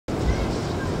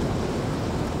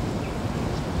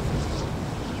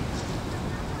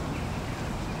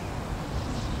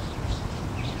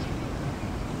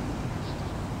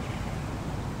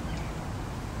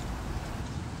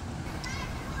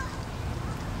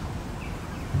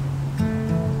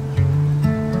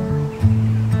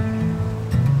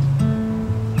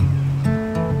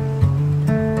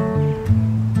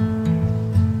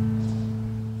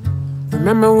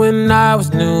Remember when I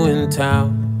was new in town?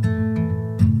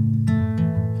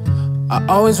 I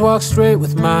always walked straight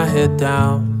with my head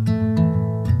down.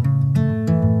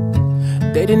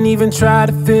 They didn't even try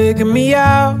to figure me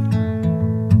out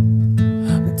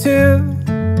until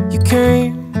you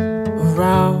came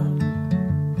around.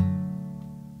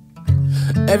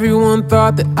 Everyone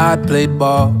thought that I played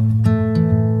ball,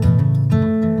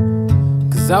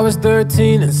 'cause I was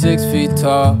 13 and 6 feet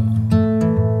tall.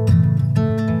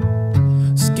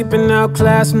 Skipping out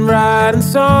class and writing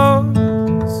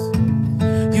songs.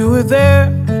 You were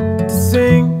there to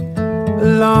sing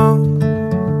along.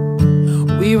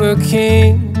 We were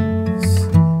kings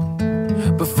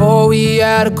before we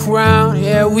had a crown.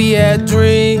 Yeah, we had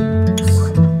dreams,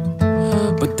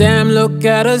 but damn, look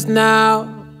at us now.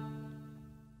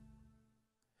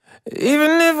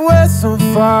 Even if we're so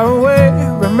far away,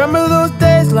 remember those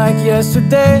days like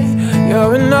yesterday.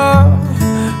 You're in all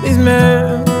these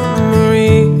memories.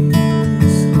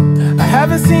 I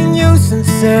haven't seen you since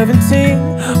 17,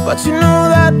 but you know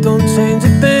that don't change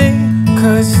a thing,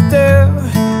 'cause you still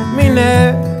mean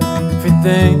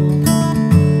everything.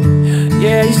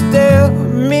 Yeah, you still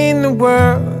mean the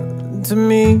world to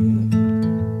me.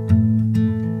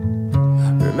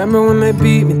 Remember when they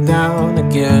beat me down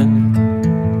again,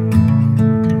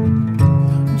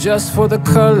 just for the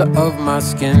color of my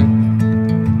skin?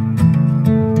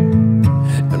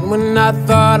 And when I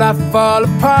thought I'd fall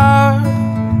apart,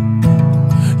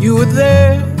 you were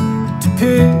there to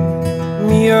pick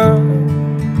me up.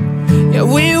 Yeah,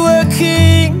 we were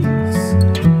kings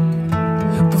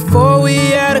before we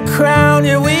had a crown.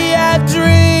 Yeah, we had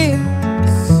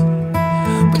dreams,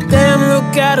 but damn,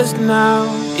 look at us now.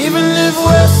 Even if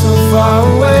we're so far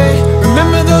away,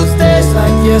 remember those days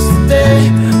like yesterday.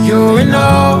 You're in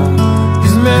all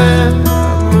these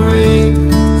memories.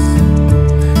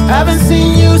 Haven't seen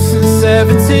you since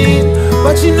 17,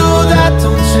 but you know that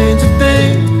don't change a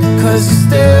thing, 'cause you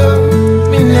still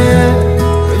mean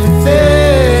everything.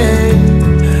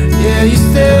 Yeah, you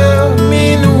still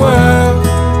mean the world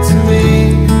to me.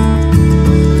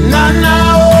 Nah, nah,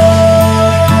 oh,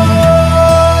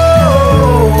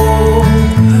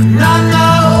 nah,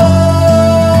 nah, oh,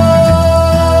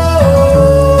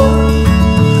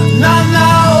 nah,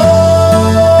 nah, oh,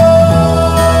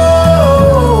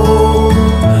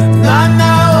 nah,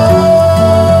 nah, oh.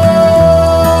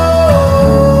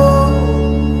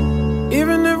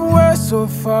 Even if we're so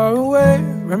far away,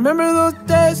 remember those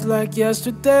days like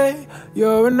yesterday.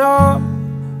 You're in all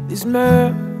these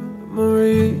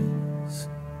memories.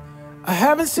 I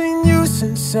haven't seen you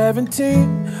since 17,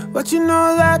 but you know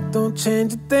that don't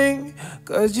change a thing,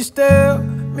 'cause you still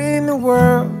mean the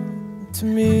world to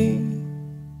me.